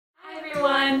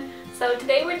So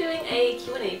today we're doing a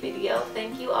Q&A video.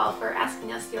 Thank you all for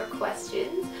asking us your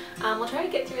questions. We'll try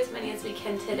to get through as many as we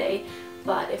can today,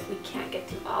 but if we can't get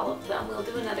through all of them, we'll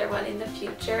do another one in the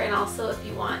future. And also, if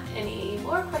you want any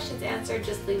more questions answered,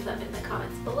 just leave them in the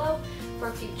comments below for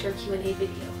a future Q&A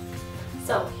video.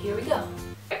 So here we go.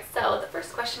 So the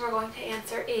first question we're going to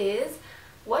answer is,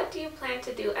 what do you plan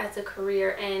to do as a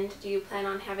career, and do you plan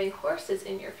on having horses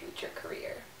in your future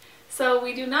career? So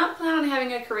we do not plan on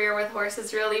having a career with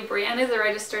horses really. Brienne is a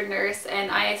registered nurse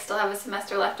and I still have a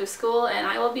semester left of school and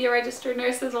I will be a registered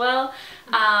nurse as well.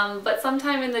 But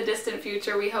sometime in the distant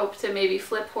future we hope to maybe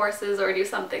flip horses or do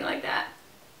something like that.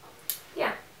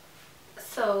 Yeah.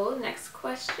 So next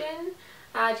question,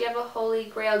 do you have a Holy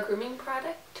Grail grooming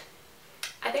product?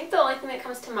 I think the only thing that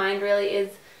comes to mind really is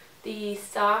the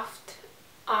soft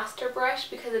Oster brush,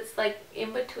 because it's like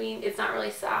in between, it's not really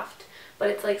soft, but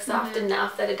it's like soft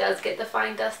enough that it does get the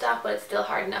fine dust off, but it's still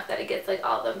hard enough that it gets like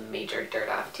all the major dirt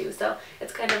off too. So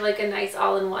it's kind of like a nice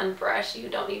all-in-one brush. You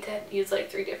don't need to use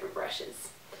like 3 different brushes.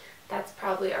 That's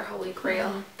probably our Holy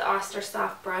Grail, the Oster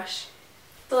soft brush.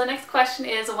 So the next question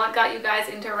is, what got you guys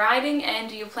into riding and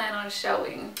do you plan on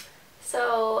showing?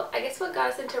 So I guess what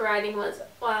got us into riding was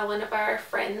one of our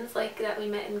friends that we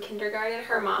met in kindergarten.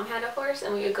 Her mom had a horse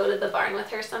and we would go to the barn with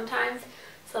her sometimes.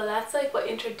 So that's like what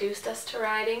introduced us to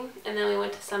riding, and then we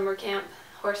went to summer camp,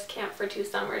 horse camp for 2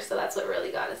 summers, so that's what really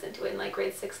got us into it in like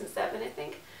grade 6 and 7 I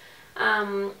think.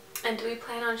 And do we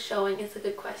plan on showing is a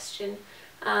good question.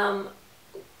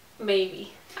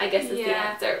 Maybe, I guess is the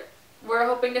answer. We're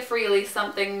hoping to free lease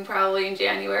something probably in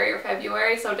January or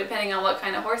February, so depending on what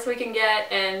kind of horse we can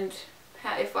get and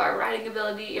if our riding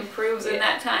ability improves in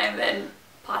that time, then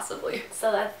possibly.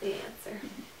 So that's the answer.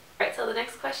 Alright, so the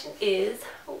next question is,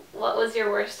 what was your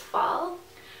worst fall?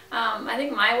 I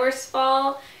think my worst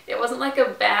fall, it wasn't like a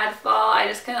bad fall, I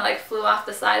just kind of like flew off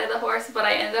the side of the horse, but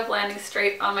I ended up landing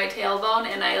straight on my tailbone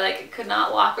and I like could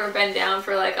not walk or bend down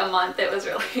for like a month. It was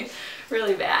really,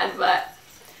 really bad, but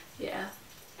yeah.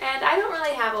 And I don't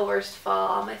really have a worst fall.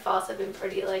 All my falls have been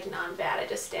pretty like non-bad. I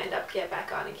just stand up, get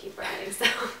back on, and keep riding, so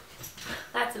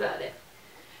that's about it.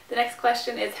 The next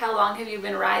question is, how long have you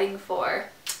been riding for?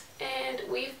 And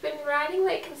we've been riding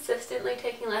like consistently,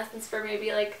 taking lessons for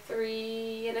maybe like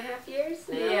 3.5 years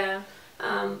now. Yeah.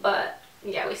 But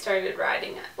yeah, we started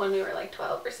riding when we were like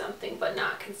 12 or something, but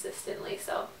not consistently.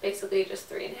 So basically just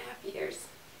 3.5 years.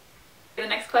 The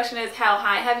next question is, how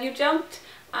high have you jumped?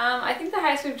 I think the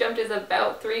highest we've jumped is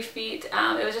about 3 feet.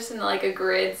 It was just in like a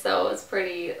grid, so it's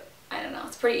pretty, I don't know,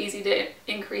 it's pretty easy to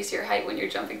increase your height when you're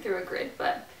jumping through a grid,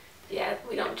 but yeah,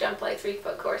 we don't jump like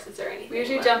 3-foot courses or anything. We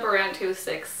usually jump around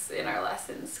 2.6 in our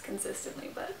lessons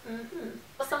consistently, but.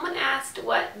 Well, someone asked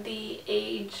what the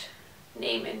age,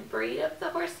 name, and breed of the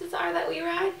horses are that we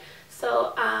ride.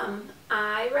 So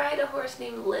I ride a horse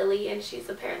named Lily, and she's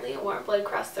apparently a warm-blood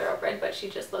cross thoroughbred, but she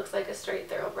just looks like a straight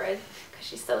thoroughbred because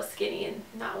she's so skinny and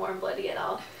not warm-bloody at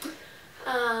all.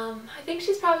 I think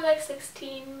she's probably like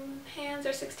 16 hands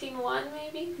or 16-1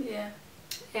 maybe. Yeah.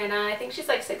 And I think she's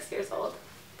like 6 years old.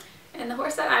 And the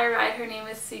horse that I ride, her name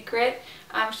is Secret.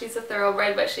 She's a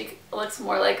thoroughbred, but she looks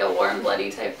more like a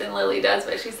warm-bloody type than Lily does,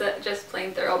 but she's just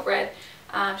plain thoroughbred.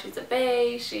 She's a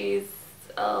bay, she's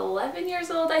 11 years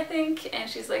old I think, and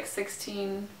she's like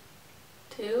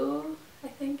 16.2 I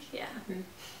think, yeah.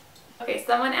 Okay,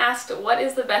 someone asked, what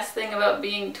is the best thing about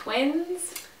being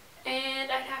twins? And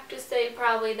I'd have to say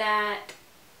probably that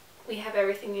we have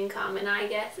everything in common, I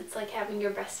guess. It's like having your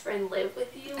best friend live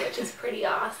with you, which is pretty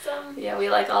awesome. Yeah, we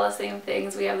like all the same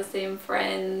things. We have the same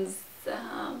friends.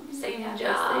 Same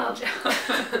job.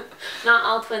 Not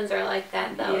all twins are like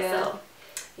that though, so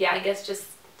yeah, I guess just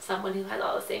someone who has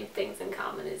all the same things in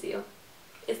common as you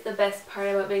is the best part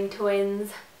about being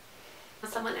twins.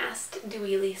 Someone asked, do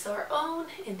we lease or own?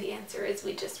 And the answer is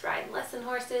we just ride lesson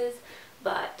horses,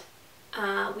 but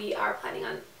we are planning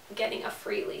on getting a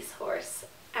free lease horse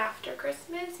after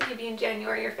Christmas, maybe in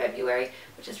January or February,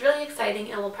 which is really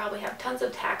exciting, and we'll probably have tons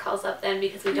of tack hauls up then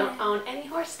because we don't own any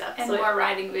horse stuff. And so more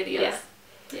riding videos.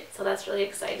 Yeah. So that's really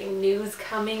exciting news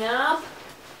coming up.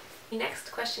 The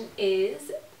next question is,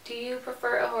 do you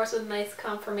prefer a horse with nice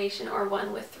conformation or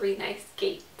one with 3 nice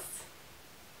gaits?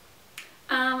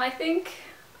 I think,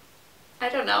 I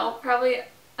don't know, probably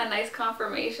a nice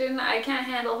conformation. I can't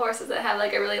handle horses that have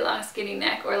like a really long skinny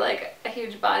neck or like a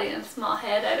huge body and a small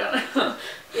head. I don't know.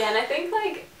 Yeah, and I think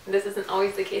like this isn't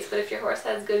always the case, but if your horse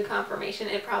has good conformation,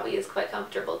 it probably is quite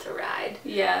comfortable to ride.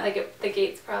 Yeah. Like the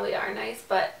gaits probably are nice,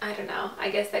 but I don't know. I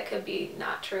guess that could be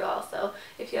not true also.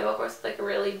 If you have a horse with like a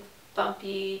really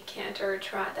bumpy canter or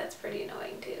trot, that's pretty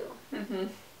annoying too.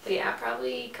 But yeah,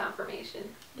 probably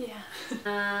conformation. Yeah.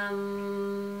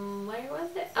 Where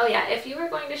was it? Oh yeah, if you were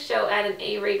going to show at an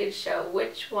A-rated show,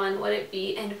 which one would it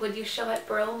be, and would you show at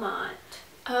Bromont?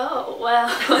 Oh, well,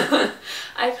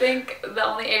 I think the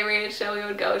only A-rated show we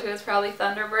would go to is probably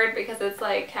Thunderbird because it's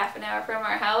like half an hour from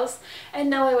our house. And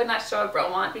no, I would not show at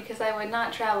Bromont because I would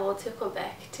not travel to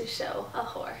Quebec to show a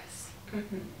horse.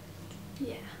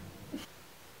 Yeah.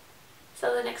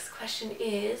 So the next question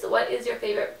is, what is your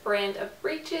favorite brand of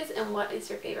breeches and what is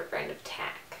your favorite brand of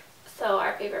tack? So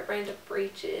our favorite brand of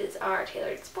breeches are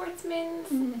Tailored Sportsman's.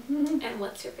 And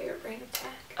what's your favorite brand of tack?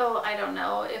 Oh, I don't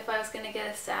know. If I was going to get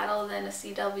a saddle, then a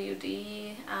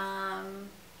CWD. I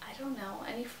don't know.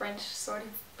 Any French sort of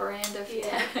brand of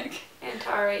tack.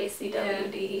 Antares,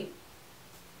 CWD,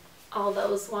 all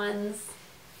those ones.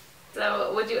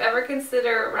 So would you ever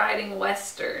consider riding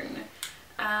Western?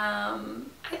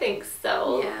 I think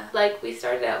so. Yeah. Like, we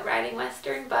started out riding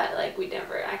Western, but like we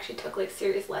never actually took like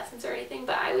serious lessons or anything,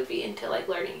 but I would be into like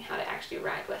learning how to actually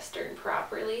ride Western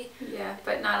properly. Yeah,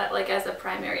 but not like as a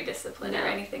primary discipline or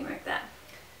anything like that.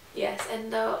 Yes,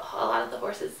 and a lot of the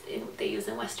horses they use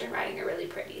in Western riding are really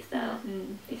pretty, so.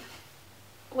 Yeah.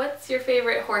 What's your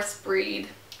favorite horse breed?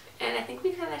 And I think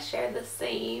we kind of share the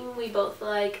same. We both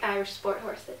like Irish sport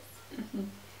horses.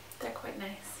 They're quite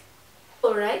nice.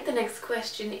 Alright, the next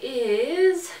question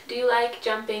is, do you like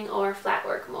jumping or flat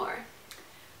work more?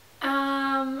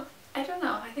 I don't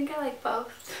know. I think I like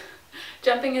both.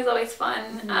 Jumping is always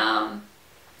fun,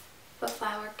 but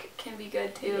flat work can be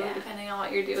good too, depending on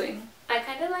what you're doing. I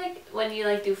kind of like when you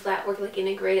like do flat work like in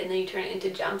a grid and then you turn it into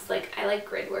jumps. Like, I like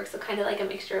grid work, so kind of like a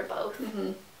mixture of both.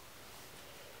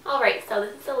 Alright, so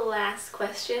this is the last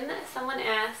question. Someone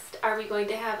asked, are we going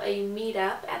to have a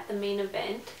meetup at the main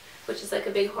event, which is like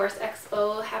a big horse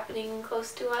expo happening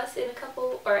close to us in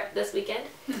this weekend?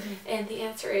 And the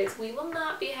answer is, we will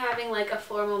not be having like a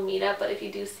formal meetup, but if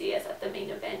you do see us at the main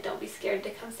event, don't be scared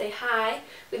to come say hi.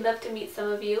 We'd love to meet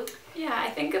some of you. Yeah, I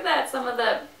think that some of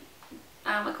the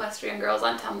equestrian girls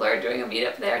on Tumblr are doing a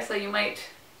meetup there, so you might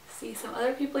see some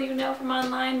other people you know from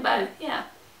online, but yeah.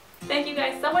 Thank you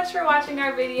guys so much for watching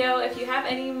our video. If you have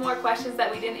any more questions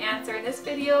that we didn't answer in this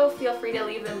video, feel free to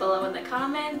leave them below in the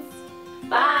comments.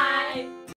 Bye!